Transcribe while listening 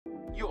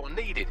You're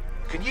needed.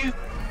 Can you?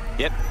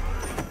 Yep.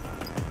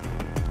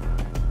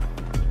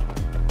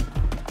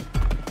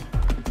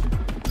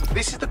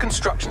 This is the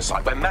construction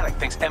site where Malik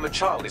thinks Emma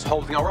Child is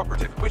holding our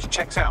operative, which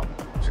checks out.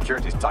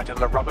 Security's tighter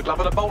than a rubber glove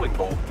and a bowling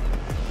ball.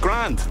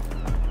 Grand.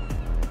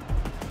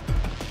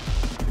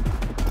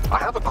 I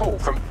have a call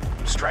from...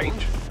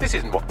 Strange. This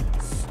isn't what...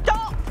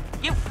 Stop!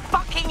 You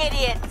fucking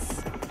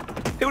idiots!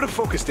 Who the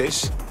fuck is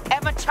this?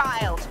 Emma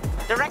Child,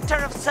 Director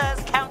of SIR's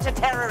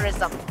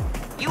Counter-Terrorism.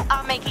 You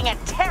are making a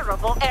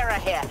terrible error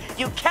here.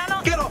 You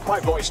cannot... Get off my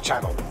voice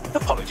channel.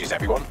 Apologies,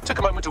 everyone. Took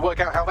a moment to work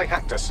out how they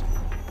hacked us.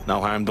 No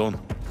harm done.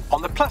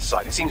 On the plus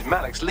side, it seems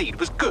Malik's lead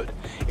was good.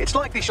 It's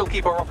likely she'll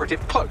keep our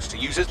operative close to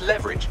use as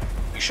leverage.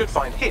 You should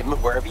find him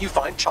wherever you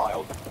find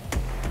Child.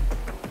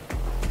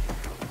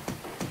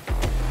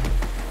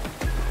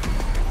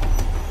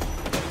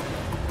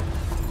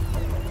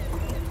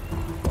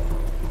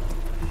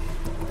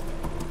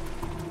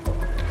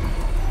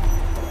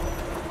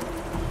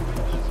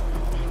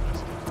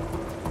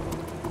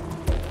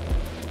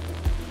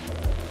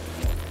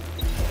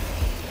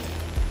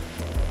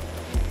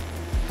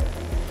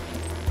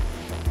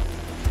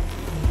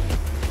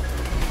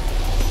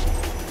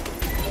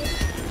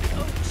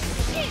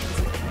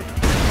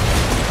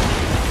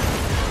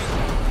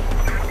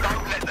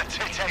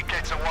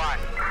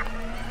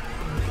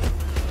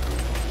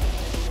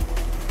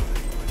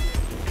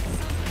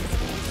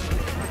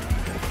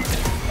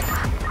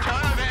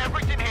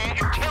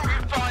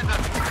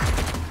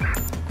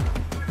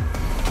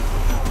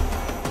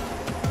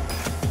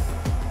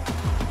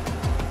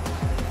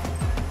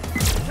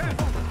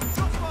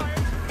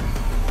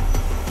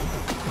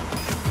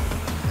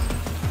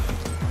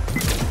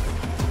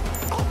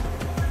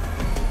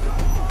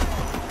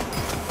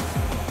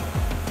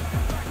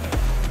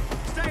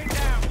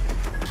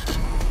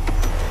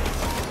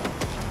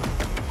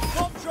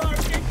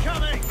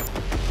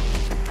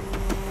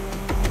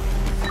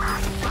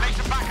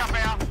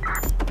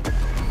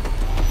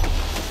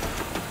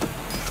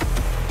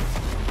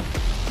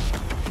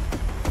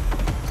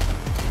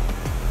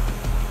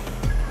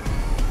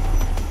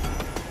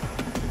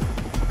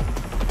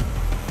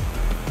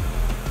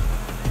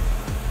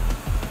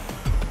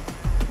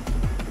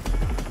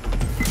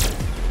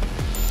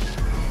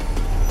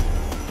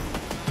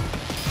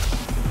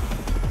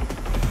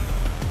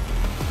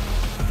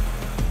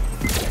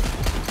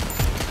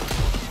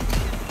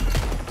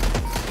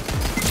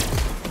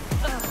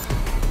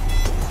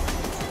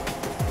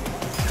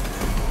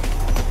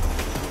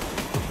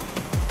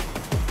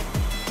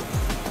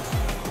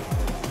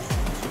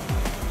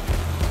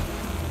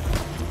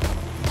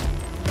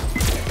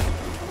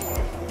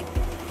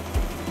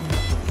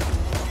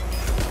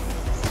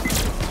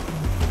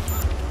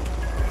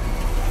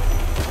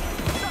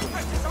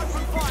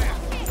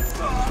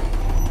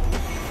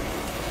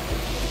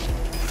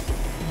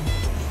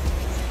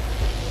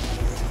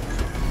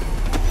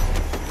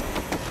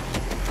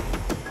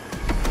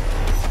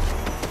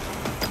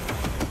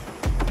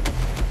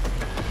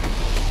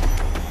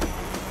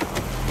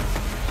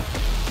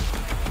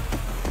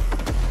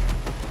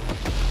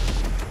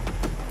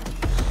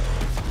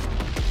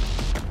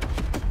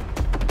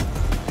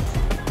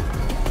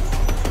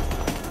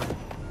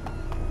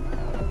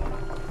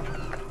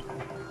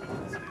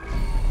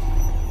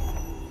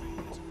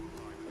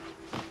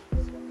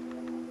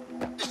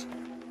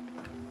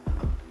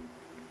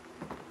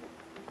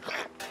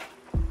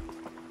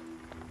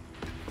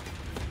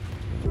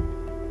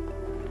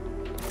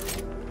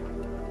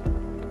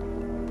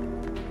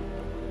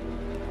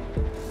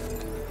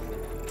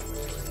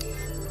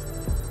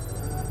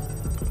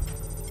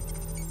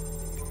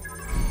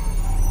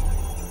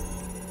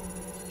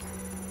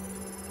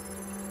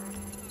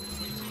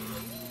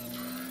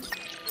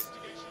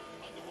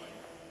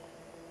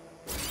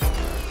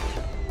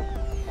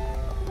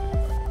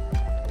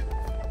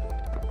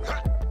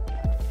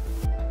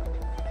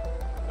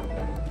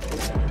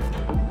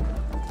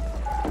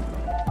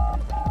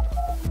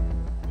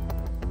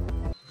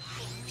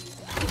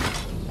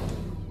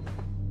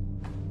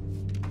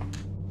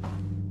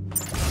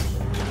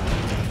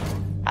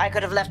 I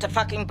could have left a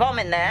fucking bomb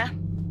in there.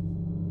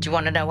 Do you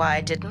want to know why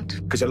I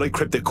didn't? Because I like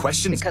cryptic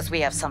questions? Because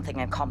we have something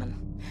in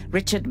common.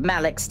 Richard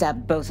Malik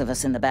stabbed both of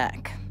us in the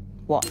back.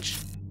 Watch.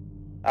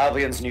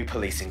 Albion's new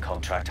policing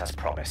contract as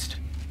promised.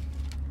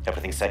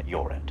 Everything set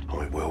your end.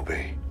 Oh, it will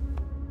be.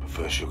 But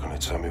first you're going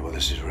to tell me what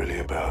this is really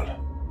about.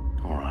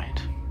 All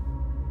right.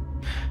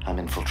 I'm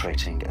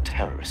infiltrating a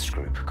terrorist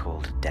group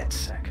called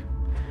DedSec.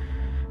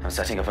 I'm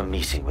setting up a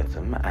meeting with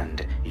them,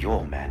 and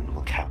your men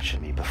will capture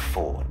me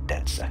before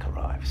DedSec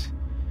arrives.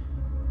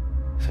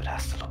 So it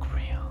has to look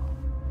real.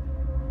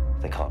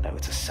 They can't know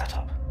it's a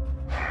setup.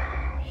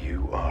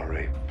 You are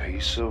a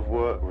piece of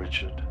work,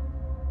 Richard.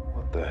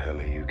 What the hell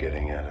are you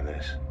getting out of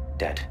this?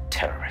 Dead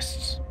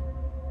terrorists.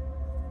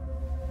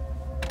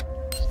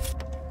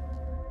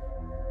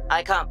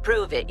 I can't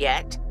prove it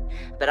yet,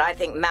 but I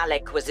think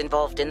Malik was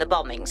involved in the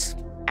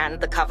bombings and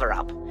the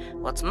cover-up.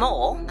 What's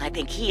more, I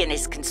think he and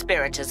his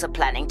conspirators are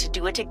planning to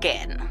do it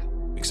again.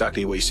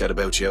 Exactly what he said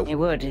about you. It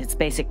would. It's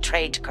basic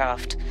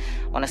tradecraft.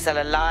 Want to sell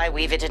a lie,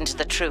 weave it into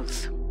the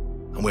truth.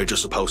 And we're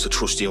just supposed to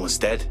trust you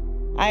instead.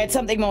 I had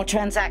something more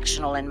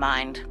transactional in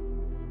mind.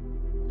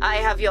 I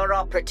have your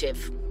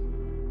operative.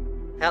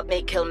 Help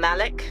me kill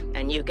Malik,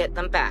 and you get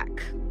them back.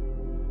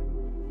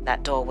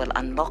 That door will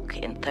unlock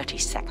in 30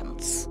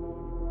 seconds.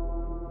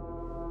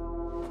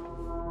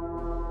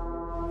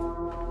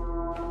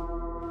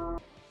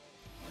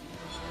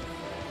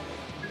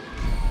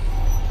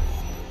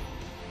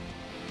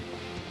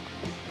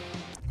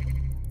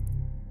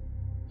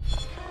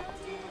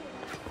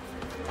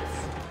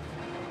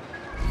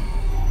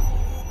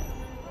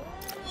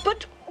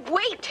 But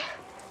wait!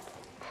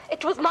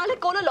 It was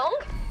Malik all along?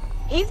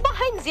 He's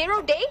behind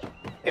 0 Day?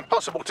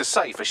 Impossible to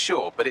say for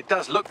sure, but it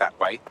does look that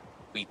way.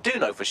 We do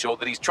know for sure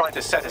that he's trying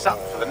to set us up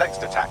for the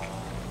next attack.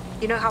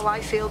 You know how I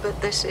feel,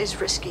 but this is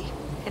risky.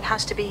 It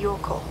has to be your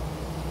call.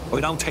 I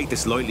don't take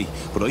this lightly,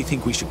 but I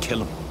think we should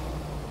kill him.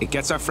 It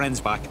gets our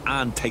friends back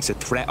and takes a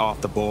threat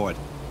off the board.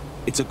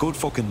 It's a good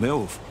fucking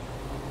move.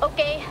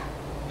 Okay,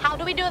 how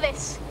do we do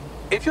this?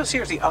 If you're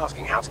seriously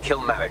asking how to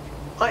kill Malik,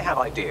 I have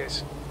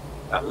ideas.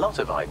 A lot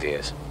of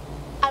ideas.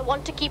 I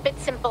want to keep it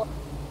simple.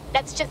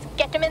 Let's just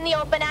get him in the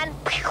open and...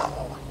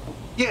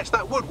 Yes,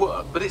 that would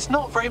work, but it's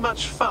not very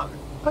much fun.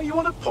 But you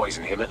want to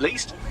poison him at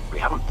least. We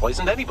haven't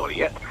poisoned anybody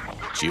yet.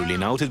 Duly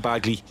noted,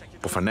 Bagley.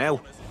 But for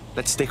now,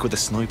 let's stick with the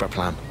sniper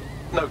plan.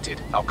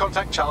 Noted. I'll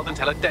contact Child and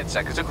tell her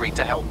DedSec has agreed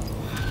to help.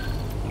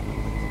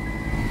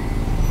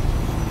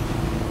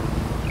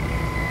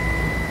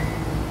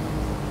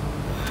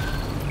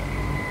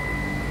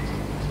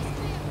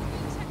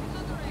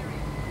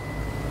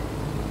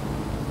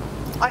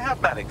 I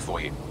have Malik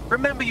for you.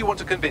 Remember, you want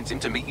to convince him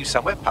to meet you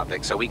somewhere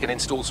public so we can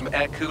install some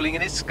air cooling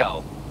in his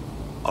skull.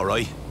 All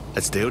right,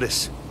 let's do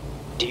this.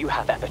 Do you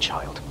have ever,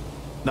 Child?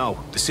 No,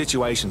 the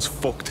situation's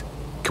fucked.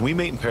 Can we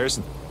meet in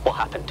person? What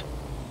happened?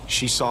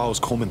 She saw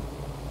us coming,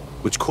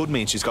 which could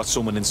mean she's got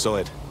someone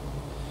inside.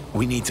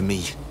 We need to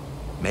meet.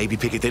 Maybe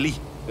Piccadilly?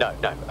 No.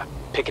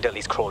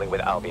 Piccadilly's crawling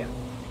with Albion.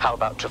 How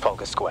about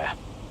Trafalgar Square?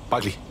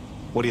 Bagley,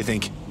 what do you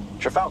think?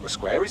 Trafalgar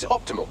Square is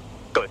optimal.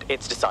 Good,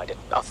 it's decided.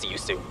 I'll see you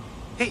soon.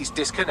 He's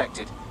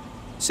disconnected.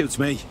 Suits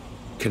me.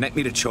 Connect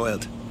me to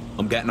Child.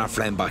 I'm getting our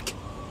friend back.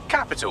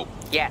 Capital.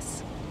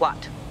 Yes.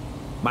 What?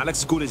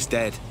 Malik's good as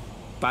dead.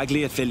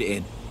 Bagley will fill it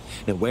in.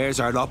 Now where's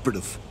our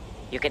operative?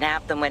 You can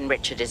have them when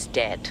Richard is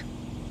dead.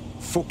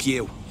 Fuck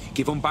you.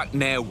 Give him back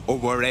now or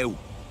we're out.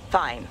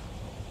 Fine.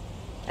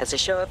 As a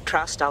show of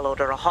trust, I'll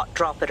order a hot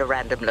drop at a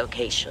random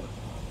location.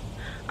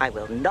 I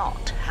will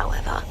not,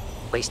 however,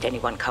 waste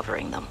anyone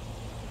covering them.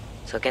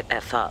 So get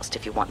there fast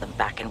if you want them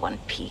back in one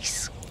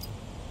piece.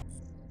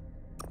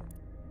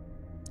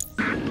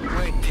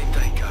 Where did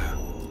they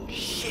go?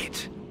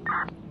 Shit.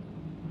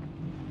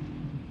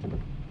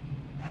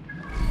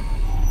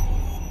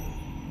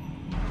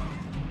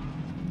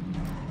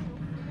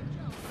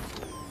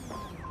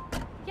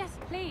 Yes,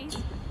 please.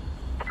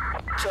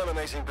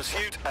 Terminating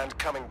pursuit and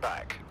coming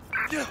back.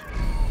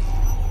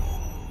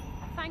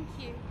 Thank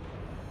you.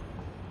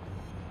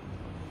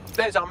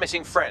 There's our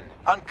missing friend.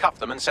 Uncuff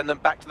them and send them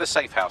back to the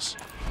safe house.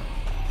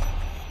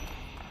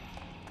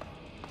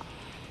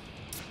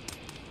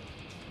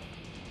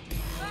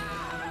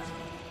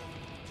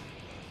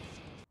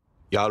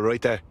 You all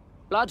right there?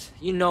 Blood,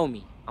 you know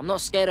me. I'm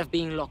not scared of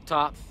being locked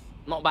up.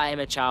 Not by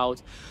Emma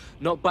Child.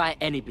 Not by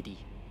anybody.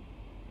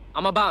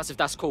 I'm a bounce if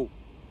that's cool.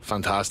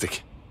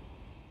 Fantastic.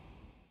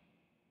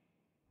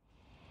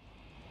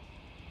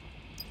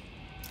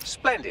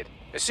 Splendid.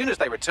 As soon as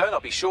they return,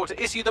 I'll be sure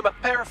to issue them a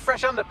pair of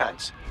fresh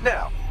underpants.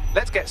 Now,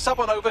 let's get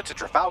someone over to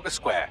Trafalgar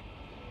Square.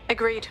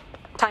 Agreed.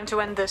 Time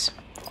to end this.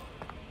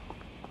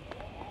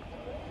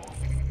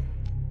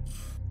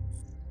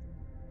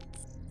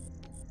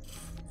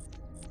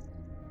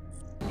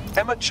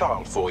 Emma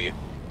Child for you.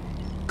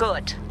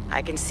 Good.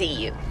 I can see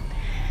you.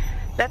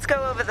 Let's go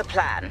over the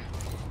plan.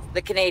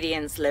 The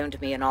Canadians loaned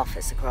me an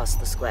office across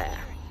the square,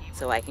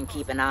 so I can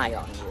keep an eye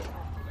on you.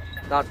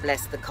 God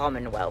bless the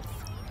Commonwealth.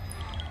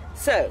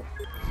 So,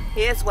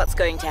 here's what's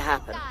going to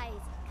happen.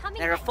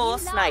 There are 4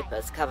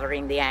 snipers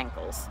covering the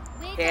angles.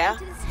 Here,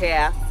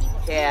 here,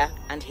 here,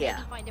 and here.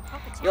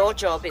 Your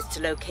job is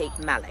to locate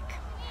Malik.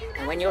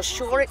 And when you're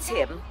sure it's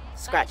him,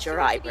 scratch your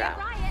eyebrow.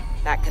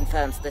 That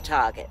confirms the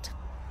target.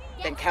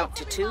 Then count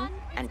to 2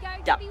 and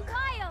duck.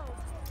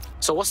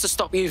 So what's to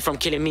stop you from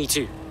killing me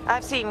too?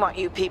 I've seen what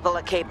you people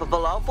are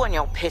capable of when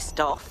you're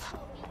pissed off.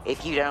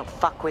 If you don't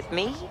fuck with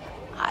me,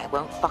 I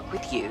won't fuck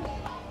with you.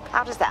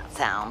 How does that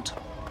sound?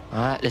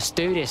 Alright, let's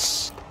do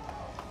this.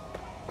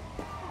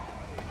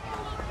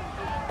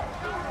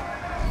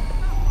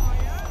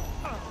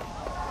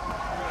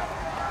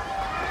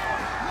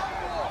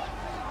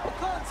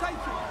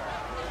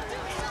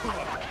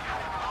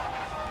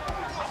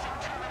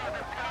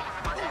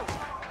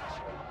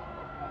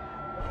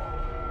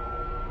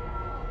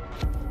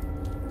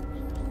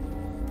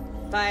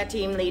 Fire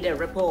team leader,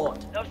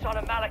 report. No sign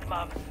of Malik,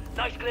 Mum.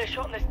 Nice clear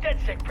shot on this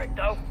DedSec prick,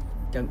 though.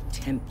 Don't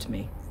tempt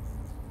me.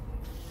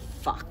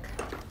 Fuck.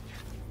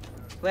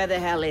 Where the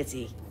hell is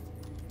he?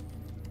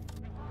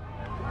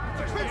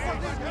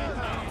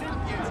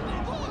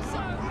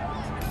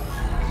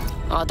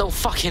 I don't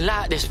fucking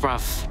like this,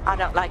 bruv. I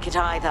don't like it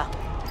either.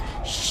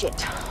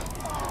 Shit.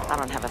 I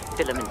don't have a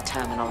filament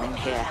terminal in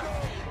here.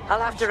 I'll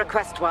have to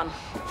request one.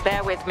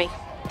 Bear with me.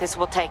 This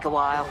will take a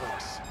while.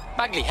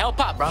 Bagley, help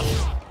out, bruv.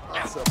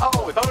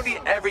 Oh, if only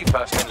every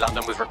person in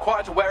London was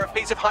required to wear a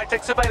piece of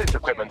high-tech surveillance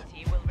equipment.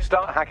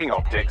 Start hacking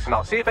optics, and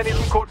I'll see if any of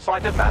them caught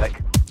sight of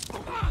Malik.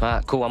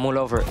 Alright, cool, I'm all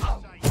over it.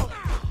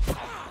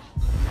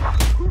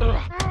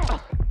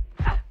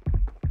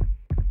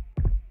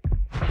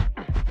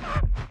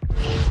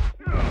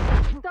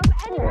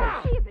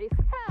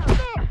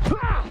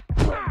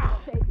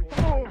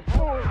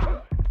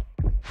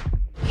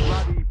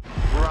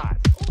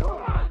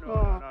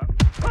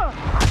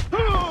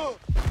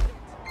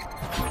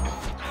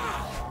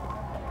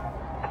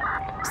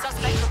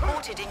 Suspect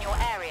reported in your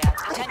area,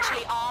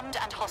 potentially armed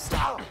and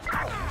hostile.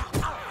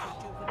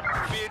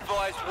 Be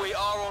advised, we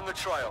are on the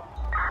trail.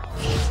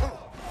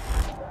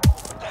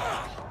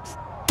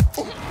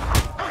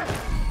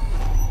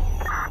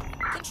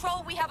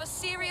 Control, we have a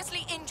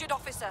seriously injured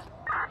officer.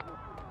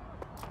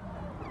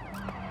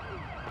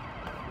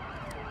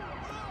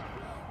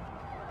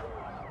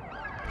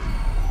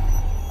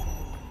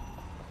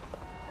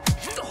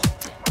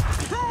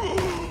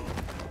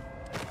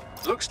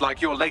 Looks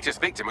like your latest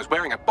victim was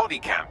wearing a body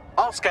cam.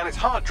 I'll scan its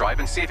hard drive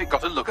and see if it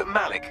got a look at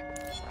Malik.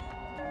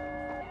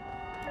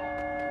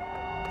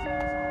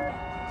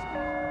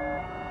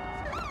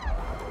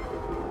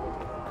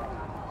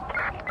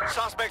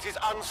 Suspect is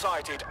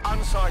unsighted.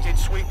 Unsighted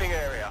sweeping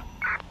area.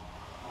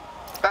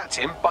 That's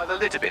him by the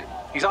litter bin.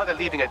 He's either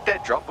leaving a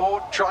dead drop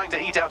or trying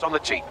to eat out on the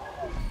cheap.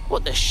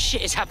 What the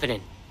shit is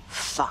happening?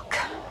 Fuck.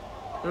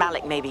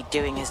 Malik may be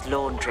doing his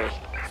laundry.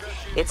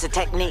 It's a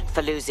technique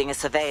for losing a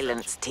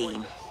surveillance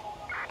team.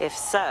 If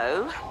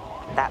so,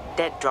 that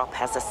dead drop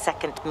has a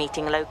second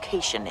meeting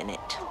location in it.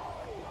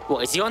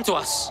 What, is he onto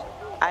us?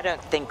 I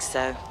don't think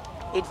so.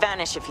 He'd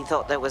vanish if he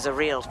thought there was a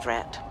real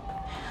threat.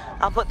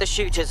 I'll put the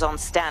shooters on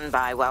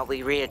standby while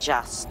we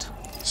readjust.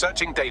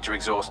 Searching data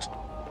exhaust.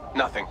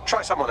 Nothing.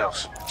 Try someone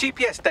else.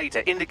 GPS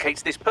data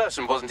indicates this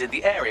person wasn't in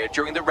the area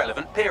during the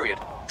relevant period.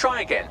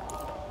 Try again.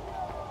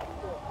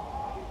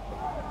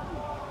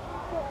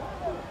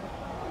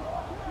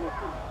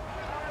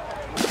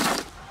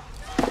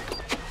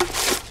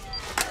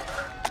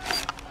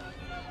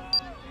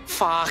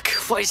 Fuck,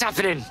 what is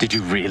happening? Did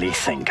you really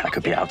think I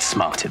could be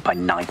outsmarted by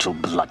Nigel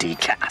bloody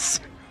Cass?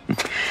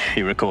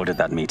 He recorded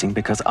that meeting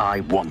because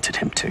I wanted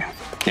him to.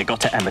 It got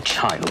to Emma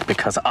Child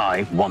because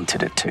I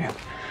wanted it to.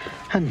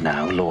 And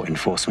now law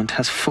enforcement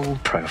has full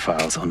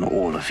profiles on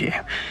all of you.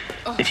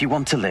 If you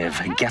want to live,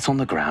 get on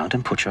the ground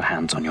and put your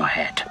hands on your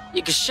head.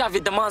 You can shove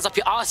your demands up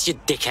your ass, you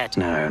dickhead.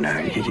 No,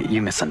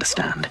 you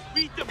misunderstand.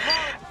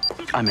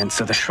 I meant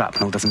so the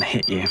shrapnel doesn't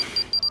hit you.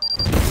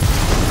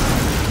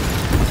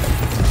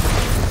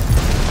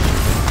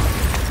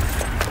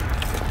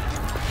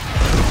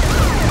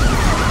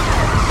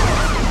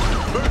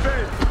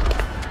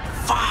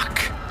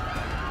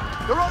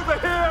 They're over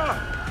here!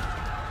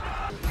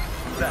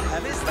 The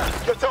hell is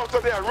that? Get out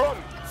of there, run!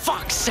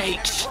 Fuck's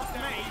sakes!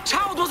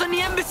 Child was in the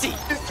embassy!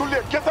 It's too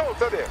late, get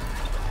out of there!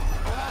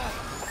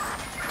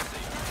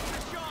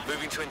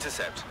 Moving to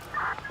intercept.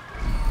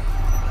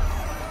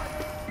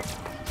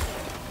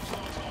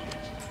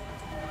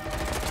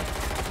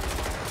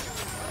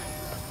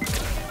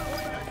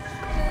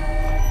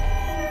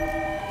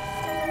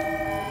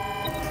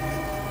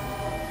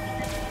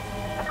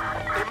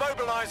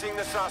 Immobilizing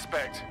the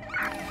suspect.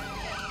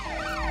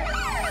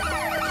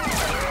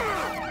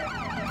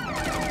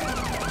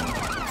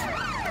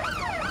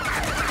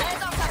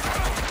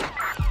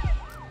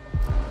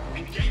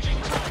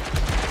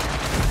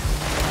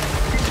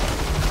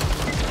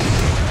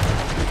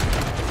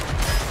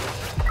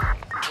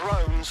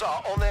 Drones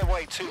are on their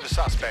way to the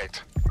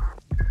suspect.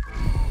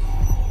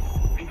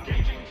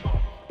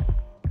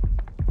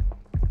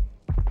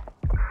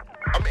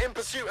 I'm in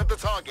pursuit of the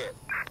target.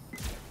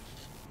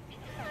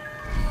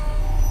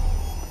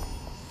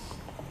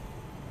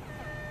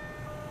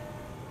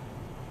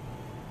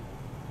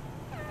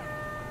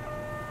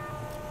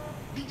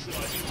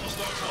 Neutralizing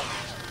hostile target.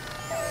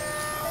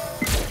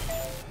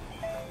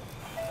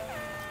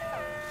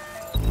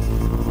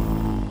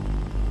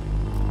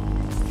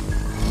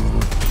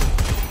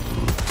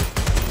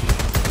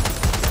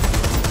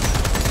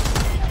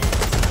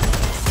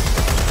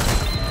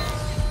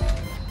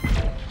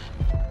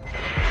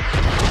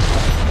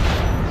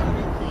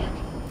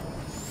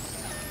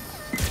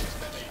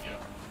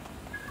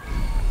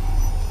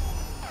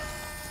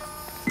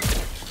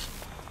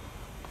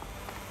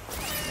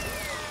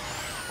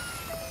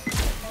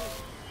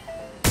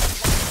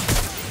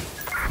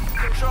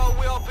 Control,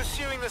 we are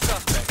pursuing the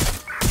suspect.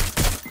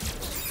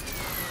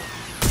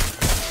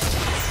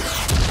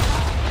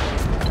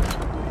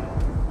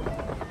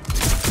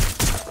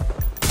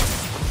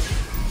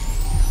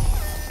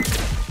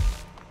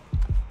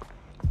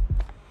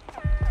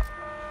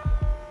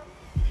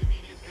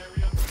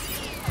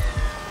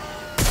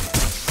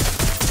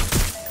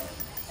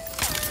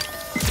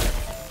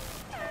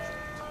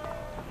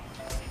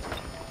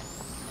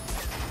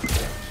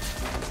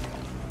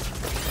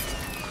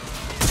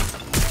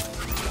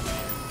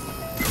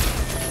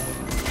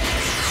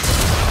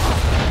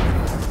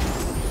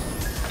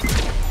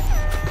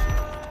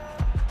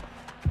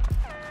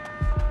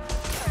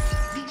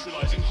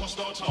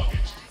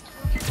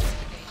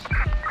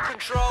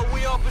 Control,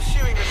 we are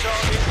pursuing the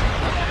target.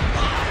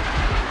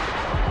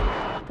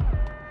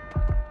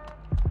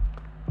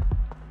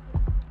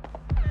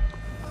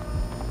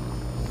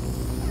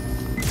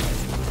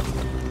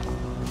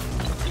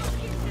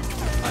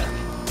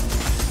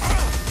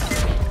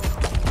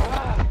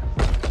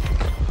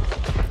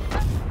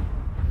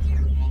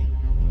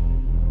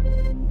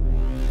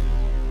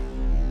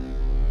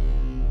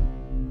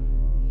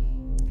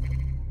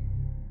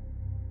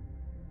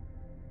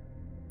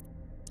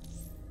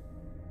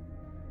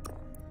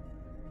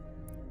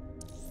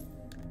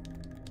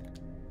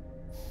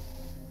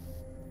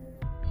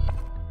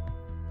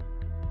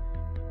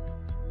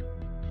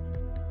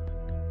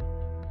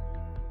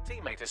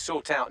 Teammate to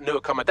sort out new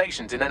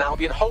accommodations in an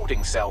Albion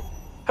holding cell.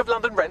 Have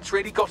London rents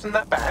really gotten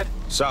that bad?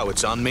 So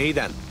it's on me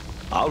then.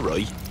 All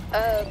right.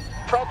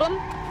 Problem?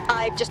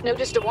 I've just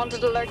noticed a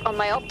wanted alert on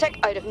my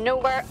optic out of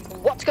nowhere.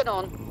 What's going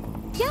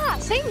on? Yeah,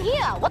 same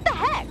here. What the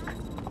heck?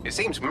 It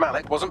seems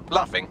Malik wasn't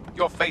bluffing.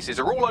 Your faces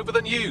are all over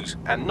the news,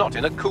 and not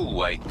in a cool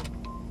way.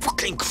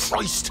 Fucking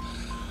Christ!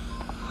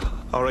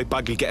 All right,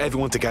 Bagley, get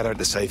everyone together at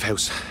the safe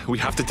house. We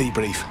have to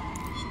debrief.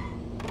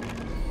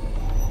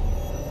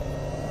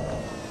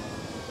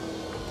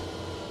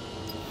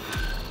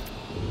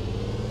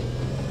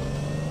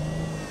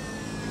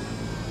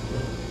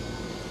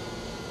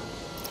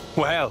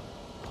 Well,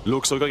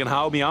 looks like I can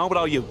hold me on with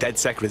all you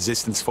DedSec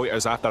resistance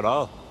fighters after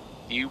all.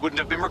 You wouldn't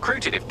have been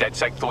recruited if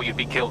DedSec thought you'd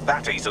be killed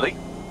that easily.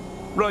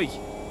 Right.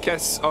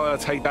 Guess I'll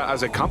take that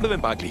as a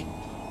compliment, Bagley.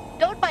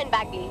 Don't mind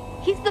Bagley.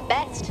 He's the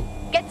best.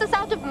 Gets us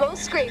out of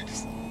most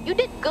scrapes. You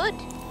did good.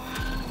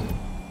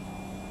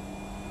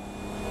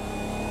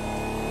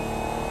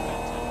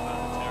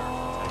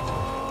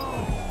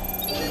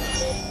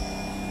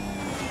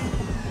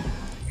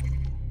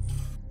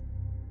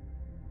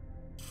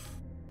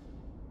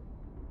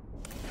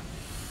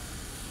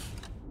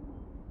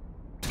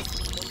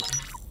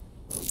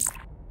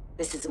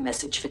 This is a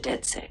message for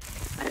DedSec.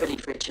 I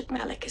believe Richard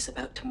Malik is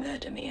about to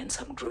murder me in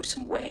some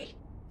gruesome way.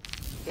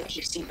 If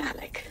you see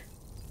Malik,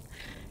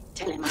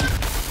 tell him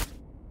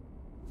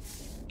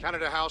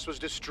Canada House was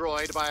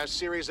destroyed by a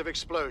series of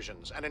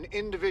explosions, and an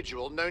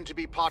individual known to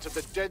be part of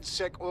the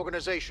DedSec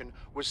organization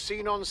was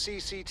seen on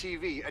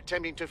CCTV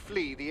attempting to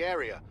flee the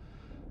area.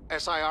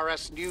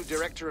 SIRS new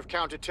Director of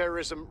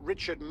Counterterrorism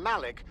Richard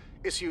Malik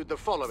issued the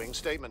following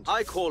statement.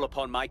 I call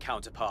upon my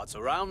counterparts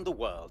around the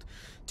world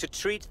to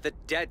treat the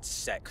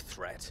DedSec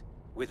threat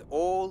with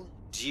all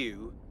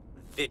due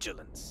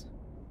vigilance.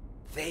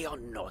 They are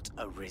not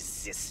a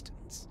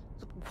resistance.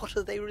 What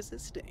are they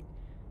resisting?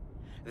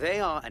 They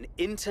are an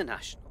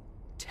international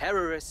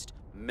terrorist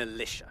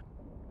militia.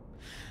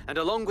 And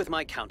along with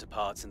my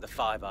counterparts in the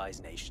Five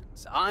Eyes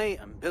nations, I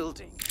am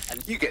building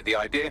and you get the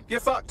idea. You're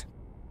fucked.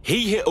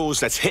 He hit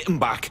us, let's hit him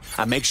back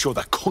and make sure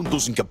the cunt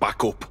doesn't get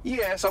back up.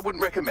 Yes, I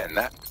wouldn't recommend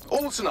that.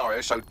 All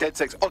scenarios show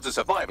DedSec's odds of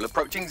survival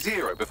approaching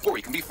 0 before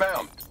he can be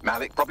found.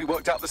 Malik probably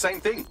worked out the same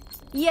thing.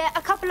 Yeah,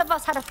 a couple of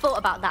us had a thought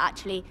about that,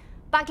 actually.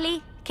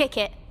 Bagley, kick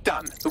it.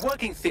 Done. The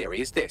working theory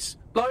is this.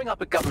 Blowing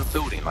up a government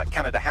building like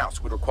Canada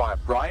House would require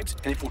bribes,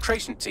 an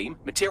infiltration team,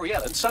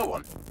 materiel, and so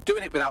on.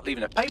 Doing it without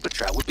leaving a paper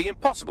trail would be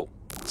impossible.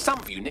 Some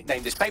of you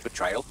nicknamed this paper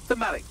trail the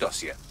Malik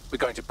dossier. We're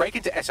going to break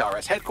into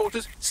SRS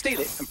headquarters, steal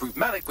it, and prove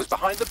Malik was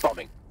behind the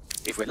bombing.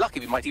 If we're lucky,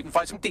 we might even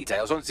find some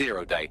details on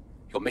Zero Day.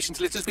 Your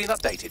missions list has been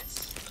updated.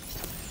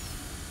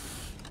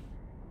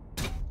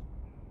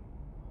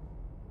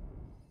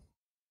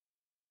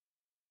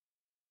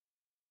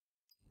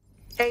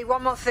 Hey,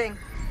 one more thing.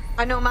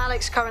 I know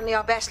Malik's currently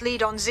our best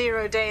lead on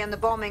Zero Day and the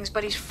bombings,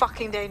 but he's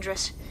fucking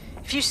dangerous.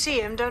 If you see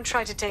him, don't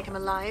try to take him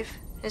alive.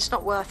 It's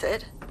not worth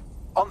it.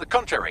 On the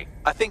contrary,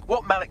 I think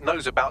what Malik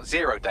knows about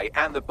Zero Day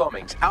and the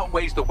bombings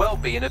outweighs the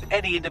well-being of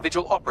any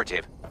individual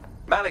operative.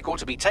 Malik ought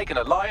to be taken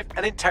alive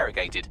and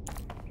interrogated.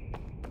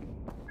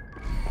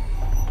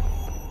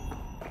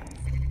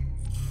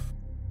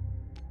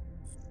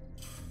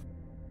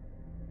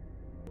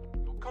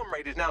 Your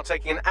comrade is now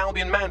taking an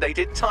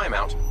Albion-mandated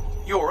timeout.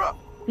 You're up.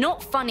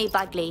 Not funny,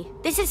 Bagley.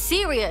 This is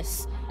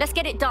serious. Let's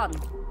get it done.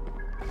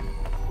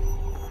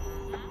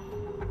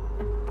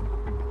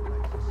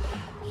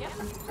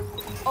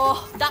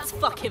 Oh, that's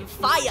fucking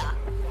fire!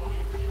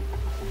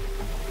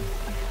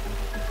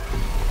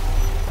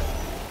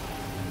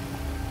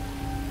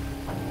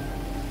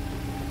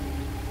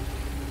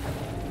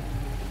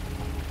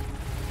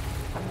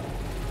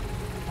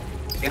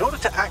 In order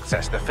to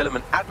access the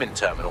filament admin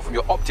terminal from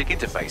your optic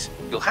interface,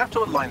 you'll have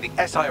to align the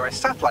SIRS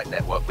satellite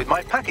network with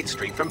my packet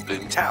stream from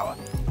Bloom Tower.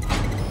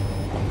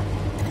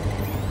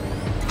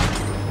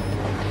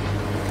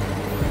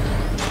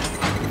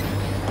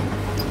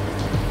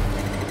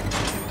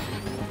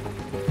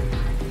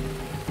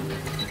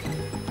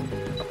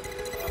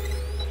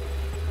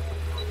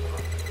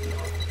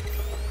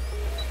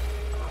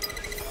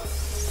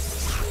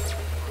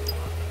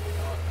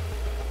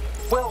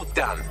 Well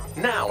done.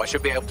 Now I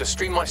should be able to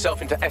stream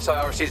myself into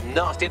SIRS's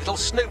nasty little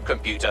snoop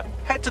computer,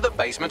 head to the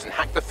basement and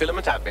hack the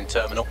filament admin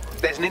terminal.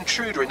 There's an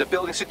intruder in the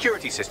building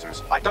security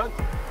systems.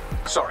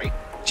 Sorry,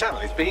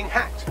 channel is being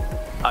hacked.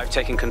 I've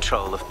taken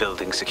control of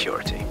building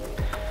security.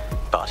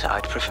 But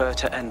I'd prefer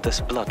to end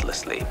this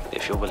bloodlessly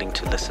if you're willing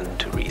to listen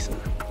to reason.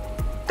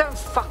 Don't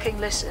fucking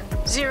listen.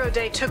 Zero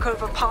Day took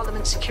over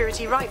Parliament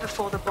security right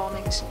before the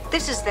bombings.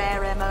 This is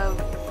their MO.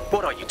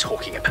 What are you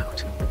talking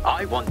about?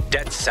 I want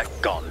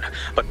DedSec gone,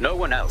 but no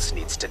one else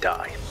needs to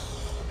die.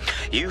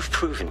 You've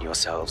proven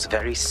yourselves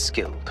very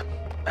skilled,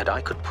 and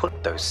I could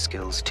put those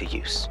skills to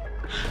use.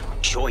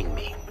 Join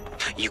me.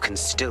 You can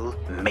still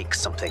make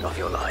something of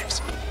your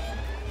lives.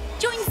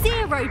 Join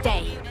Zero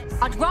Day.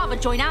 I'd rather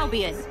join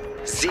Albion.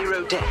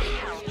 0 Day?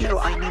 No,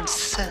 I mean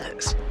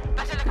sirs.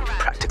 You've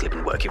practically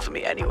been working for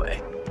me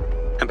anyway.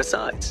 And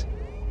besides,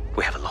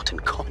 we have a lot in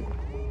common.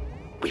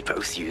 We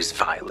both use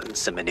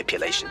violence and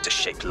manipulation to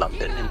shape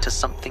London into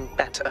something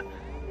better.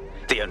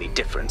 The only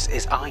difference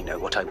is I know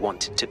what I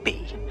want it to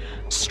be.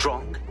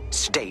 Strong,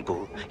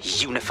 stable,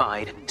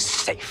 unified,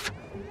 safe.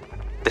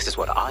 This is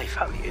what I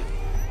value.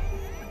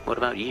 What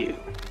about you?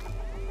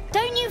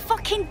 Don't you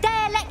fucking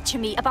dare lecture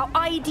me about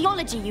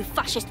ideology, you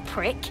fascist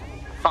prick.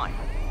 Fine.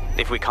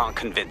 If we can't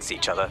convince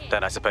each other,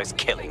 then I suppose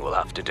killing will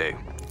have to do.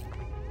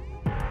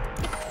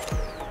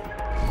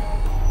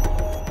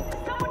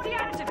 Someone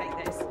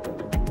deactivate this.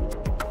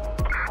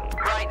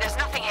 Right, there's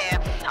nothing here.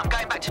 I'm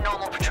going back to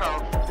normal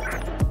patrol.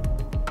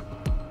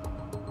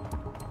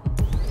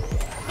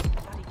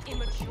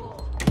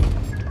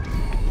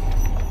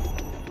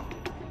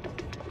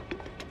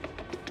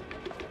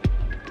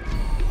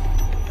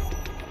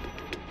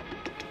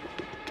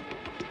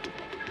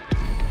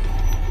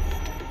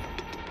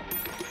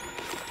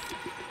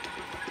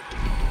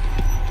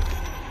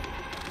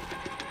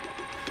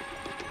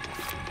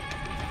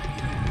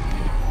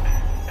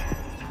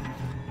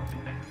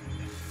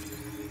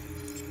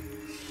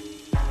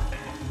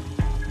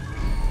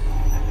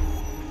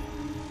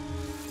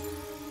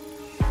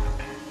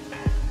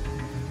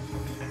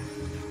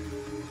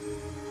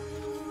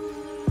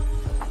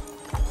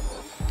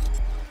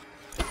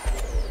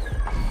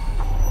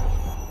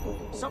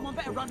 Someone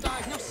better run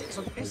diagnostics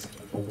on this.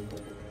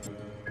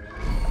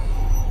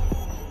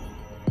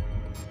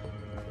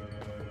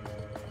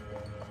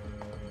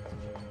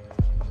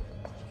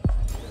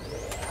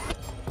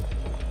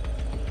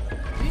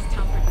 Who's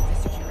tampered with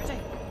the security?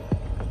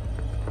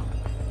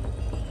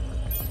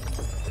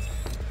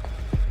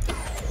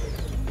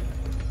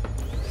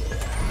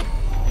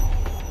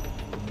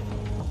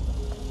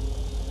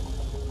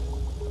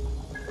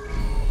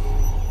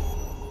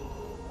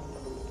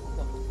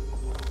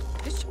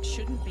 This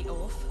shouldn't be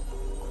off.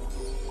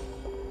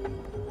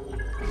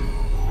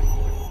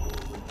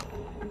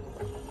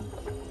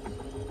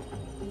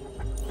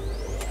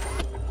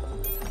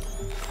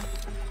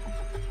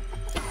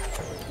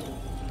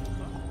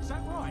 Is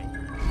that right?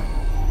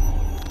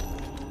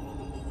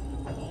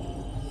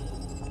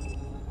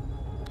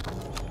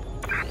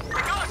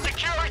 We got a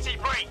security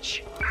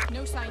breach!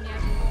 No sign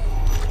yet.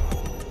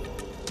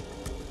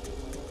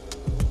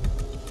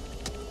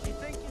 You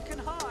think you can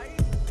hide?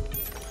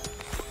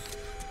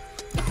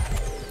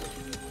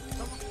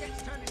 Someone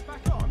gets turned it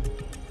back on.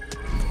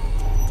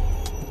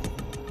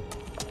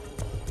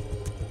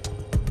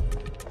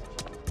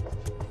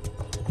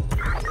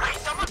 Hey,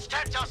 someone's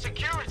tapped our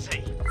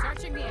security!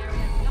 Searching the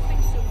area.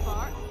 Nothing so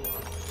far.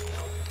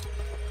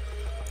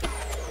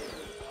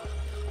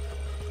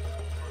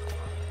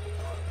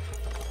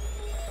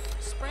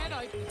 Spread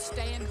out and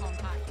stay in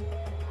contact.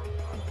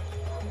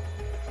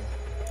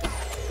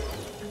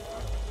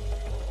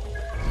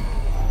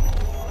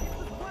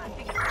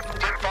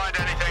 Didn't find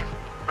anything.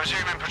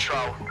 Resuming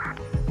patrol.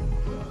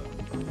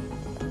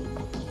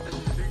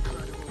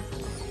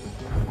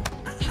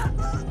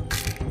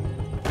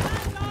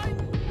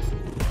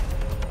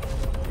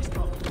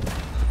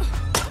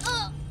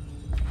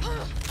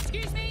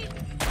 Excuse me.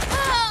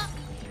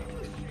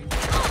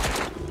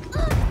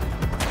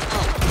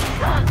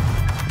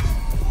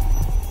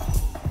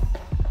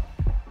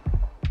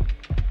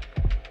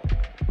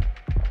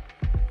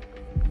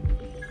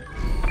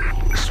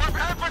 Swim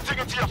everything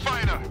into your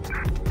fighter!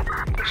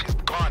 She's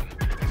gone.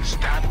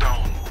 Stand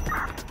down.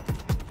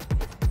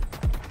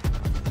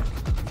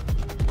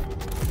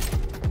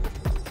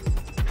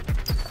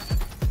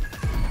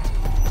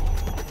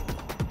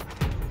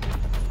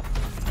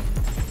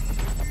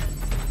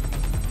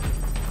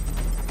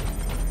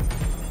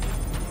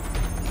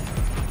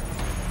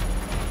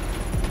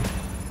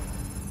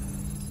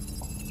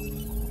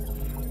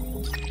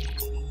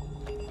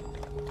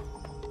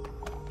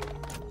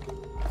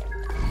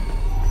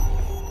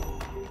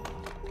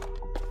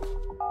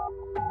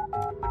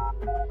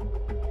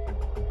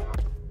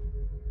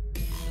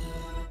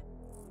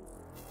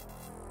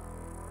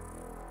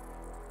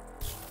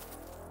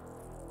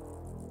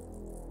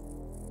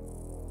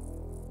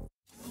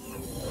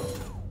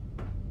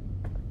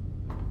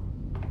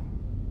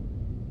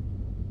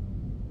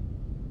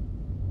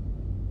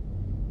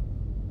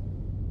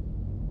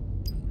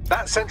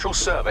 That central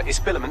server is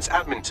Filament's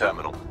admin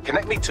terminal.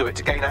 Connect me to it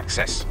to gain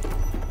access.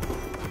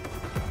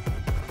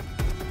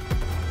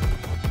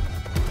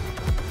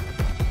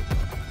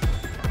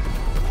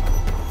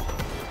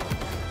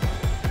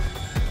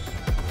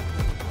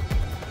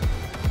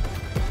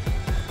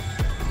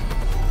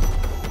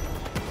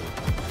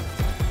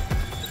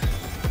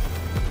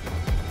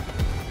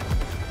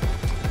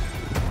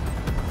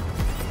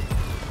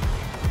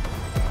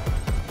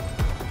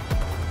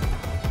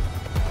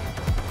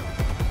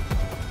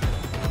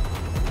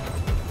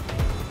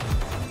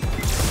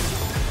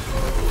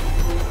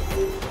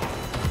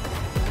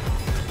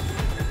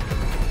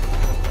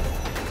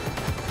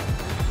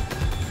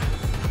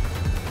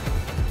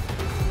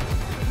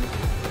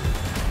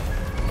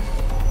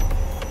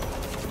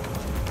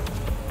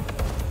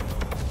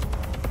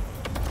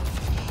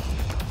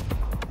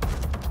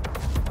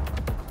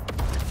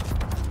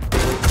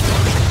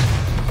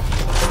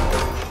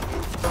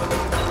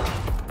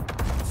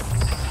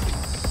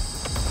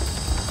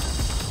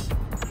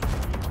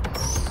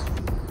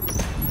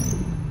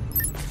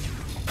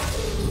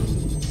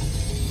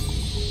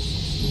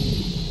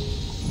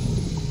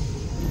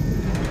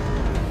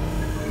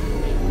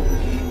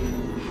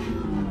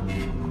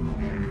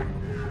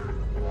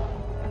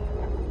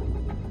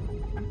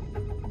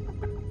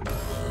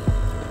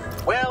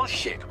 Well,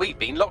 shit, we've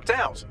been locked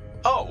out.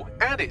 Oh,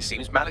 and it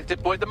seems Malik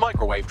deployed the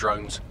microwave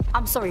drones.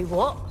 I'm sorry,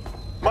 what?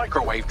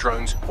 Microwave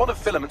drones, one of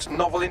Filament's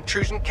novel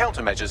intrusion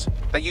countermeasures.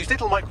 They use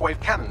little microwave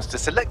cannons to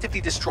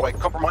selectively destroy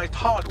compromised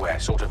hardware,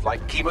 sort of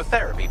like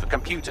chemotherapy for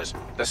computers.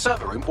 The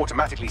server room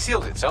automatically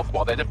seals itself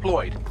while they're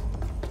deployed.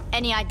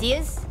 Any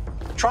ideas?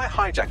 Try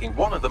hijacking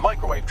one of the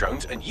microwave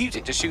drones and use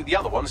it to shoot the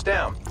other ones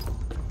down.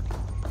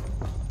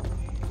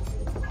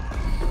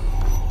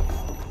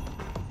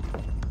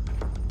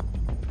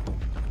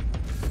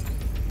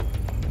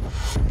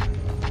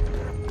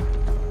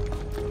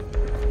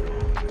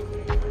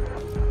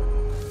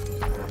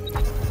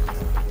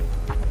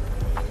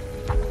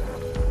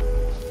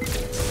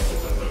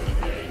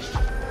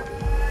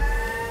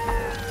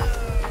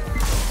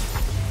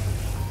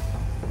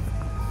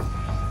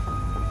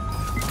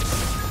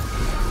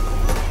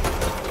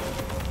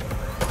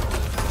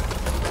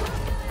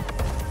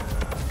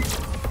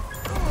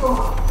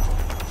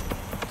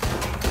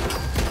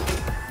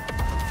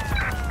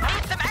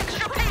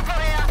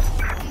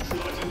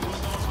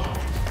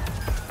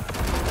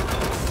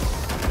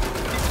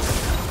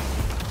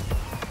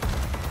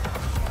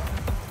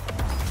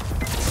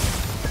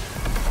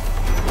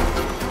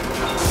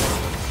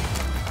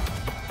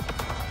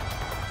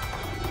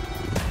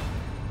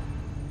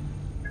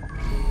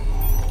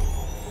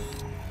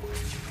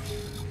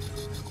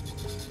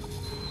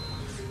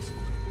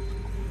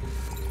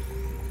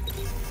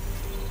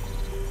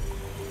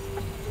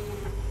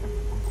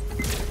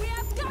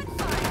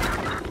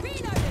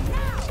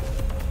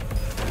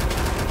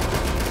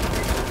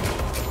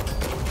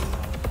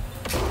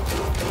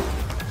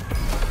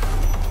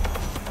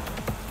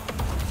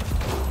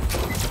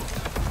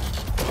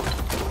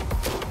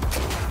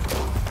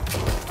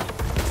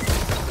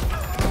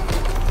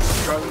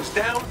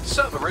 Down,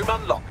 server room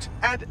unlocked.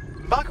 And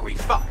buggery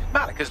fuck,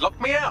 Malik has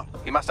locked me out.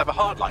 He must have a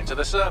hard line to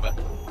the server.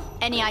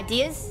 Any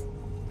ideas?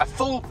 A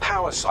full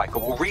power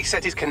cycle will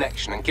reset his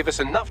connection and give us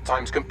enough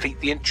time to complete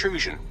the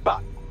intrusion.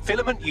 But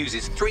Filament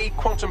uses 3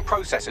 quantum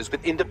processors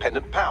with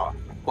independent power.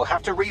 We'll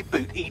have to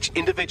reboot each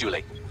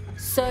individually.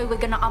 So we're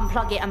gonna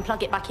unplug it and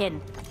plug it back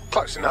in?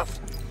 Close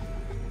enough.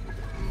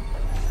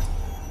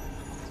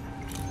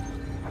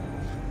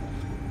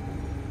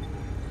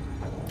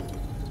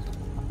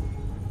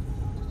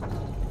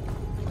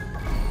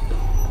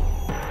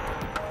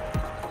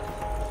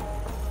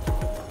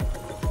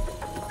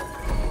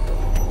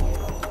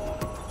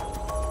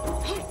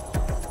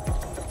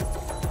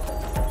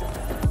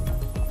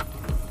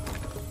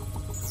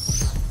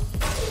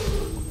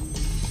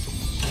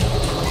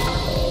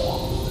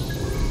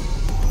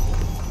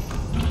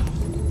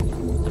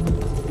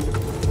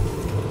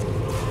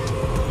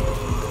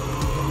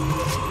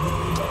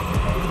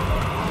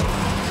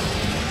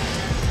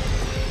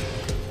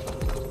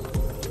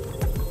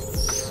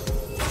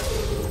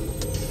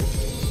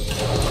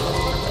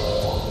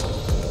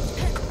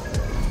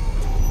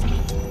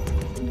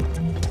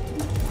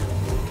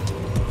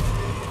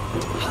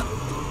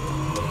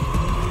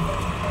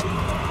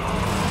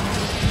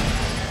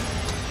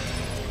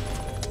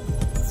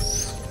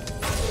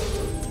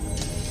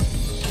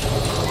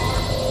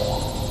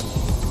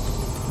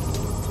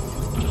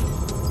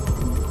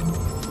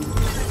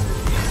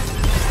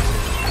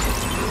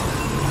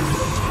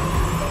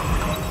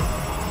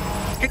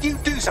 Could you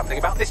do something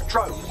about this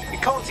drone?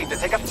 It can't seem to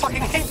take a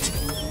fucking hint.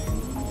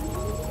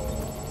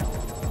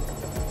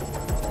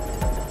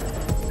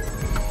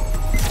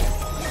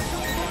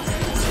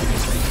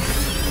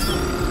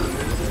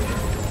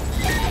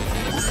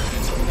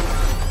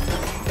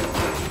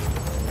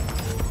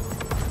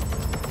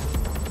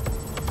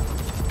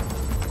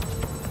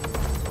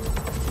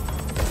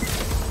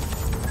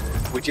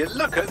 Would you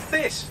look at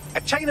this?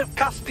 A chain of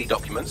custody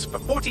documents for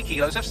 40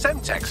 kilos of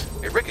Semtex.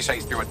 It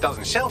ricochets through a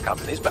dozen shell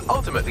companies, but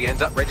ultimately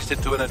ends up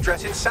registered to an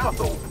address in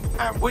Southall.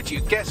 And would you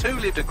guess who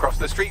lived across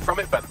the street from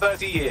it for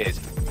 30 years?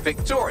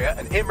 Victoria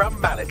and Imran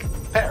Malik,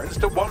 parents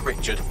to one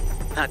Richard.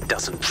 That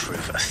doesn't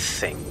prove a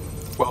thing.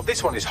 Well,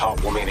 this one is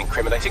heartwarming and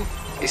incriminating.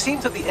 It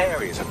seems that the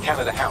areas of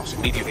Canada House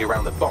immediately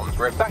around the bombs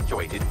were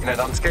evacuated in an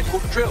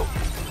unscheduled drill.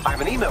 I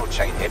have an email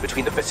chain here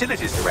between the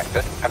facilities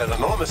director and an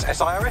anonymous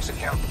SIRS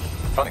account.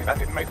 Funny that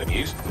didn't make the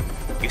news.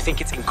 You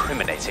think it's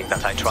incriminating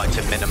that I tried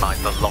to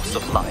minimize the loss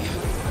of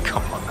life?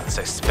 Come on, that's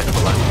so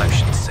spinnable and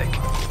motion sick.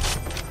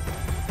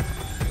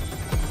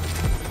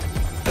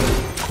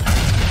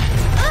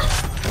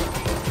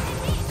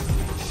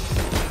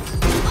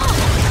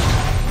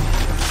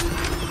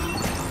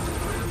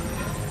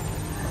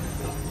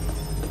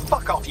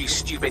 Fuck off, you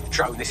stupid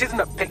drone. This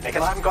isn't a picnic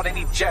and I haven't got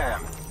any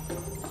jam.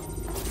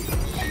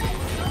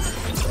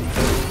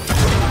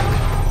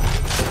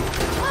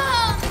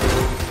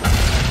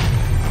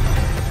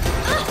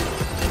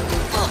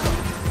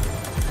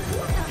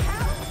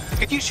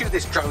 Could you shoot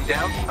this drone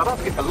down? I'd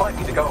ask it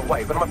politely to go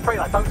away, but I'm afraid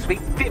I don't speak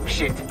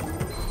dipshit.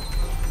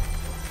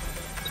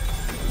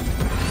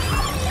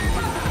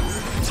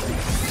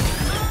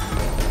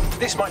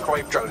 This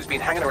microwave drone has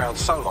been hanging around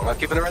so long I've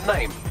given her a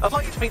name. I'd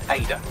like you to meet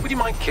Ada. Would you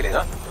mind killing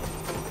her?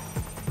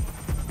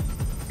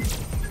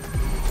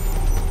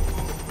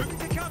 Moving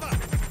to cover.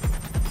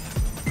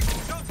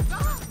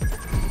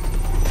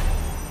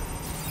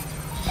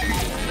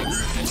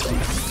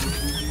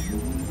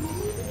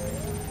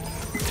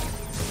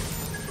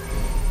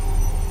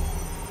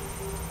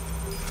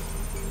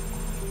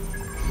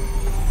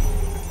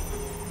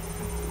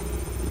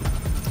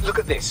 Look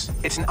at this.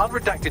 It's an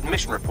unredacted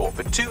mission report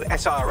for 2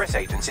 SIRS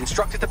agents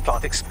instructed to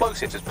plant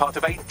explosives as part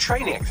of a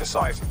training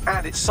exercise,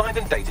 and it's signed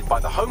and dated by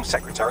the Home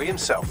Secretary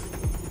himself.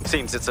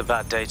 Seems it's a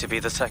bad day to be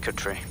the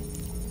Secretary.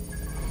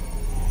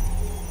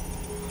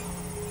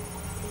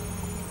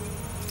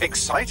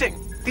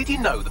 Exciting! Did you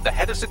know that the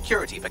head of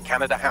security for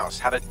Canada House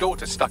had a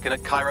daughter stuck in a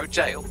Cairo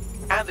jail,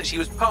 and that she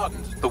was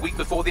pardoned the week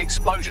before the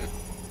explosion?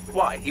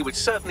 Why, he would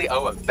certainly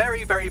owe a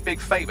very, very big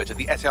favor to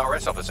the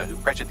SRS officer who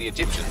pressured the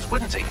Egyptians,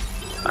 wouldn't he?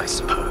 I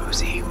suppose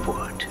he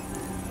would.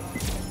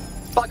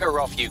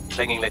 Bugger off, you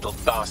clinging little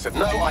bastard.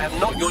 No, I am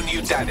not your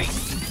new daddy.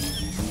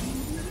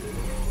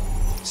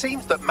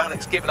 Seems that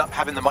Malik's given up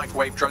having the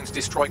microwave drones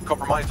destroy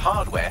compromised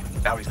hardware.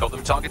 Now he's got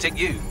them targeting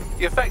you.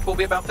 The effect will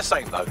be about the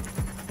same, though.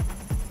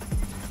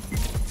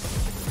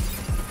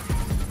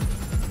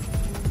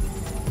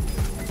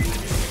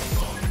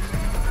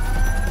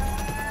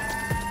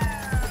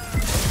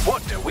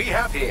 What do we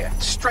have here?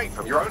 Straight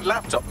from your own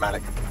laptop,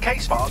 Malik.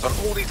 Case files on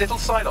all these little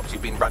side ops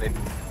you've been running.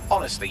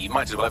 Honestly, you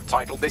might as well have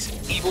titled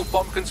this Evil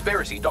Bomb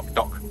Conspiracy, Doc.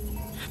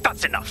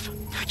 That's enough.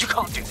 You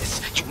can't do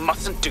this. You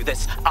mustn't do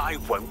this. I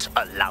won't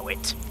allow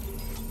it.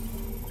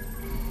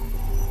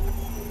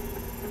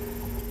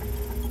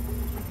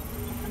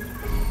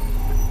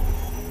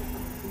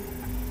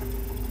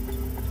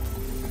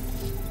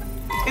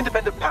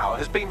 Independent power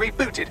has been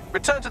rebooted.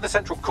 Return to the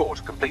central core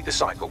to complete the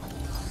cycle.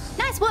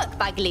 Nice work,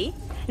 Bagley.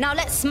 Now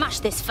let's smash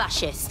this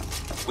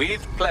fascist.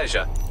 With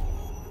pleasure.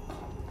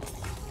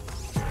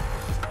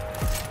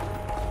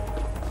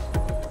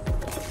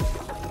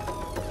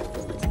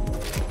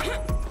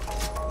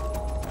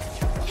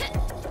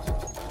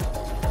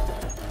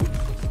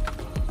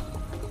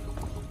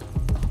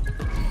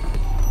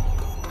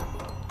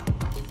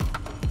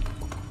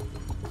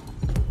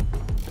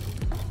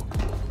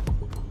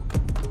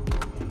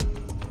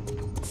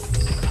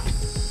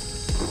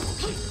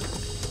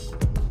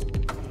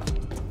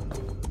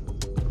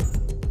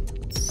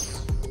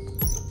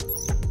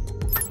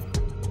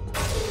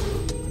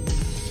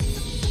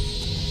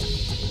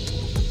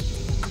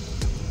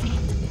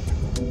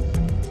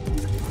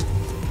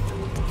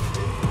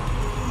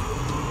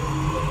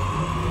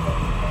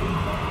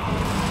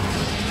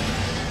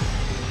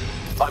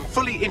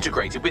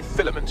 Integrated with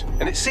filament,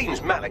 and it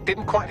seems Malik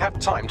didn't quite have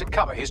time to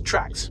cover his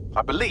tracks.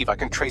 I believe I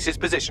can trace his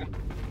position.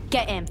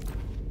 Get him.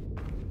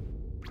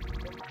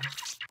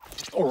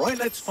 All right,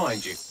 let's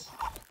find you.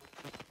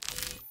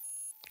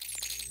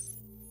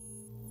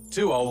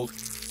 Too old,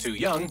 too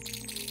young,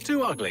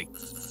 too ugly,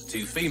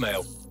 too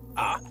female.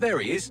 Ah, there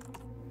he is.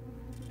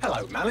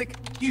 Hello, Malik.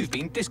 You've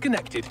been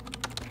disconnected.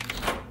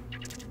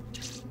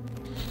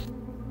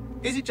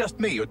 Is it just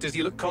me, or does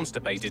he look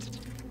constipated?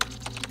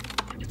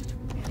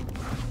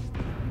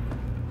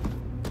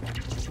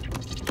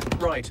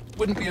 Right,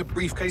 wouldn't be a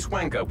briefcase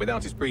wanker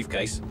without his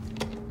briefcase.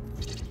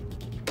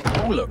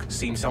 Oh look,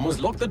 seems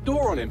someone's locked the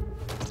door on him.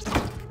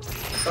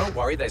 Don't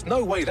worry, there's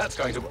no way that's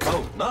going to...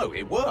 Oh no,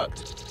 it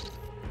worked.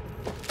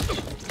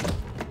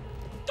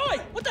 Oi,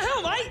 what the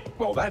hell, mate?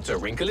 Well, that's a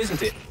wrinkle,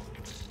 isn't it?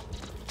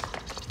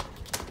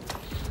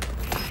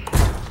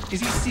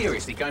 Is he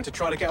seriously going to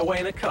try to get away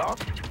in a car?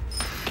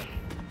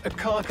 A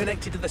car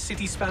connected to the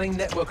city-spanning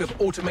network of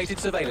automated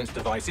surveillance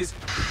devices?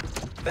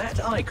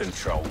 That I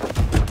control.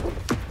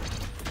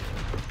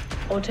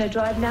 Auto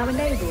drive now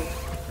enabled.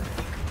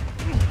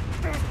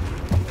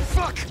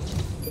 Fuck!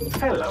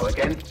 Hello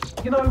again.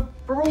 You know,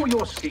 for all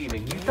your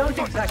scheming, you don't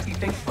exactly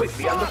think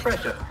quickly under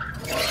pressure.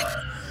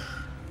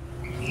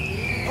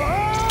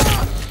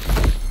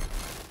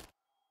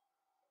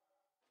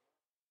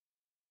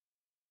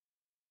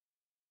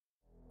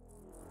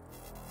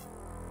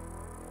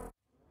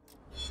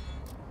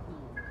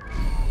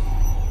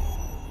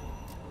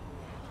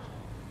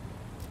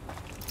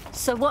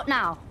 So what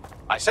now?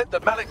 I sent the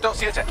Malik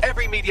dossier to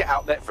every media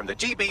outlet from the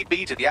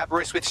GBB to the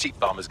Aberystwyth Sheep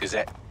Farmers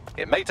Gazette.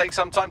 It may take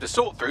some time to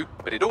sort through,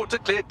 but it ought to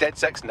clear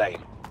DedSec's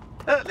name.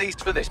 At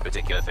least for this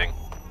particular thing.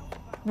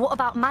 What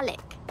about Malik?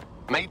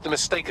 Made the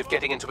mistake of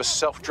getting into a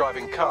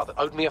self-driving car that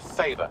owed me a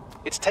favor.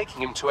 It's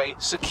taking him to a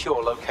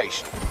secure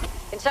location.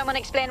 Can someone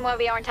explain why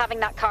we aren't having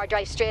that car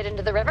drive straight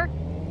into the river?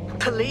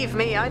 Believe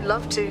me, I'd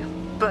love to.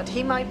 But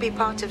he might be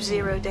part of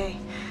Zero Day.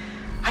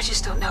 I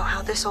just don't know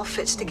how this all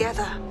fits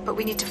together, but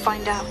we need to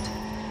find out.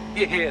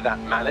 You hear that,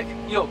 Malik?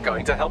 You're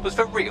going to help us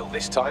for real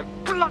this time.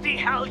 Bloody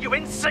hell, you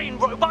insane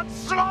robot!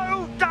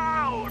 Slow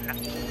down!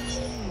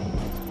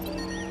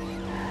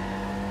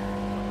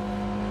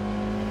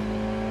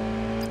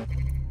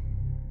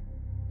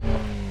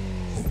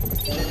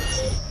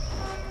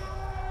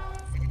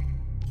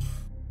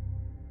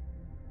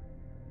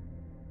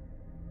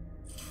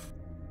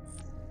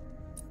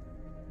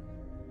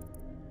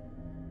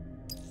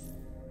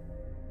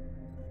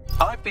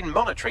 I've been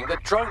monitoring the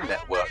drone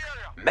network.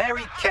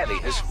 Mary Kelly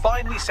has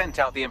finally sent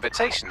out the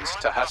invitations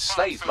to her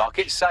slave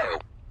market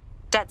sale.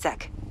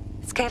 DedSec,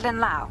 it's Caitlin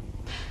Lau.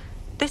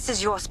 This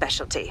is your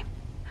specialty.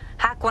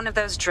 Hack one of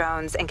those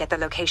drones and get the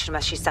location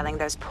where she's selling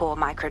those poor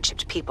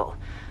microchipped people.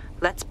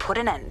 Let's put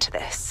an end to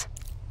this.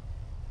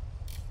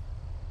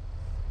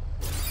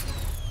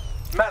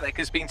 Malik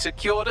has been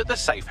secured at the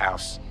safe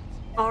house.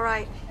 All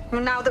right.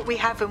 Well, now that we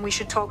have him, we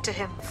should talk to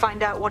him.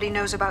 Find out what he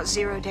knows about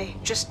Zero Day.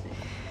 Just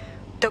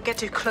don't get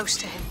too close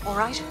to him, all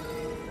right?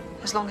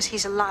 As long as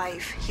he's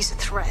alive, he's a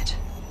threat.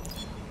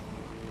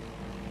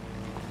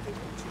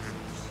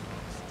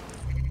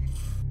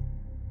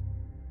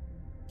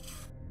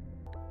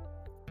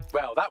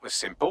 Well, that was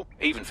simple,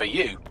 even for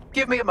you.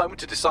 Give me a moment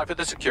to decipher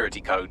the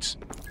security codes.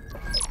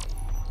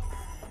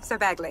 So,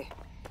 Bagley,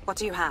 what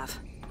do you have?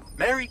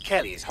 Mary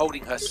Kelly is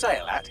holding her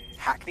sale at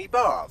Hackney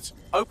Baths.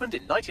 Opened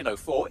in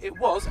 1904, it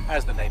was,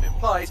 as the name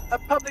implies, a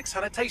public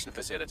sanitation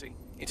facility.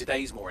 In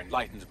today's more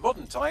enlightened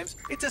modern times,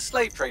 it's a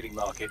slave trading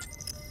market.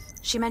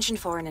 She mentioned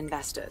foreign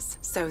investors,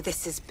 so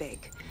this is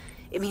big.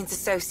 It means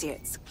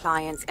associates,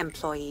 clients,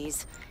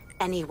 employees,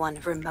 anyone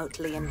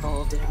remotely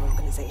involved in an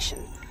organization.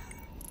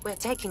 We're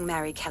taking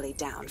Mary Kelly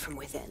down from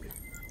within.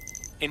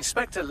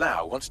 Inspector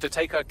Lau wants to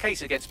take her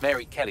case against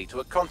Mary Kelly to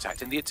a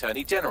contact in the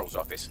Attorney General's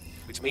office,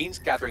 which means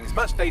gathering as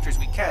much data as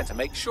we can to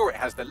make sure it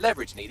has the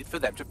leverage needed for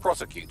them to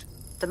prosecute.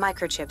 The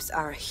microchips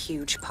are a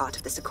huge part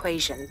of this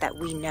equation that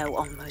we know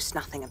almost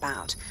nothing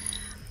about.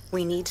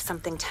 We need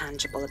something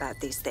tangible about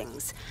these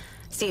things.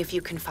 See if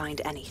you can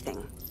find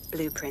anything.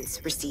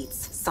 Blueprints,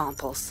 receipts,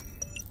 samples.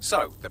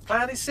 So, the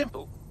plan is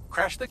simple.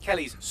 Crash the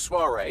Kellys'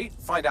 soiree,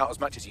 find out as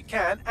much as you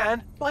can,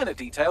 and, minor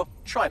detail,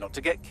 try not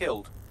to get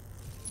killed.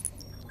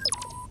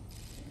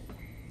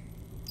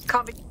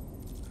 Can't be...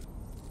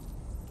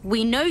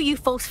 We know you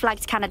false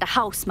flagged Canada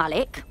House,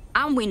 Malik.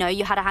 And we know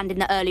you had a hand in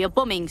the earlier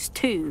bombings,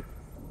 too.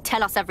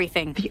 Tell us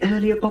everything. The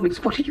earlier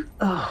bombings? What are you...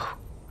 Oh,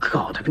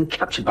 God, I've been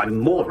captured by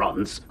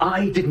morons.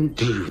 I didn't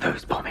do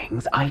those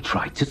bombings. I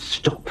tried to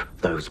stop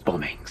those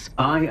bombings.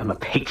 I am a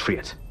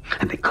patriot,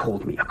 and they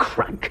called me a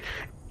crank.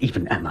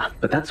 Even Emma.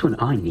 But that's when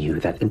I knew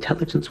that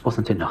intelligence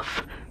wasn't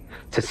enough.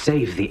 To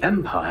save the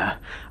Empire,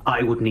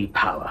 I would need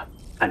power,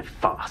 and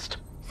fast.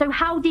 So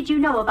how did you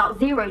know about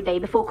Zero Day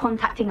before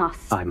contacting us?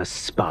 I'm a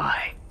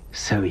spy.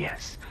 So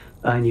yes,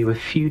 I knew a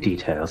few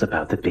details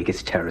about the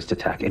biggest terrorist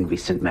attack in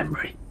recent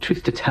memory.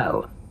 Truth to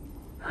tell,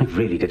 I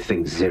really did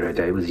think Zero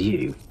Day was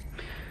you.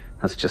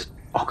 That's just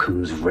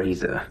Occam's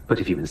razor. But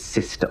if you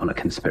insist on a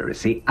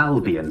conspiracy,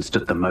 Albion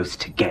stood the most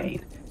to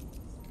gain.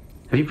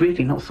 Have you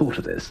really not thought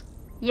of this?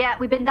 Yeah,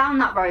 we've been down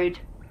that road.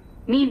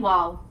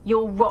 Meanwhile,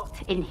 you'll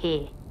rot in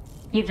here.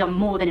 You've done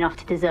more than enough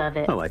to deserve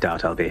it. Oh, I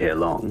doubt I'll be here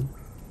long.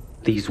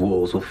 These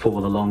walls will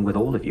fall along with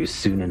all of you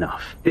soon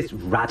enough. This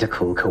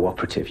radical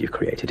cooperative you've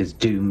created is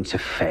doomed to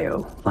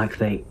fail, like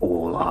they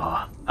all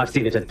are. I've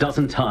seen it a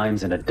dozen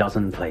times in a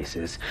dozen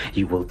places.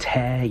 You will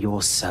tear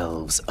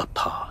yourselves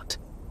apart.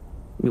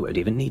 You won't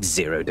even need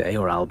Zero Day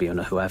or Albion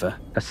or whoever.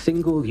 A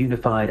single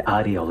unified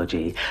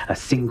ideology, a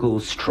single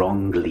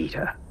strong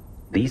leader.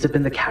 These have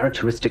been the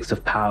characteristics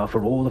of power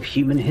for all of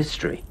human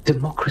history.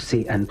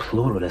 Democracy and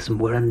pluralism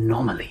were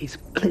anomalies,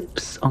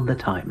 blips on the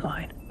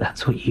timeline.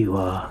 That's what you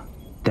are,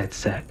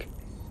 DedSec.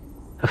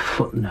 A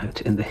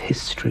footnote in the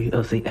history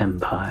of the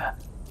Empire.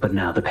 But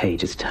now the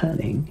page is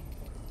turning,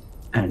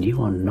 and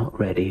you are not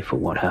ready for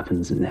what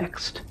happens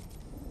next.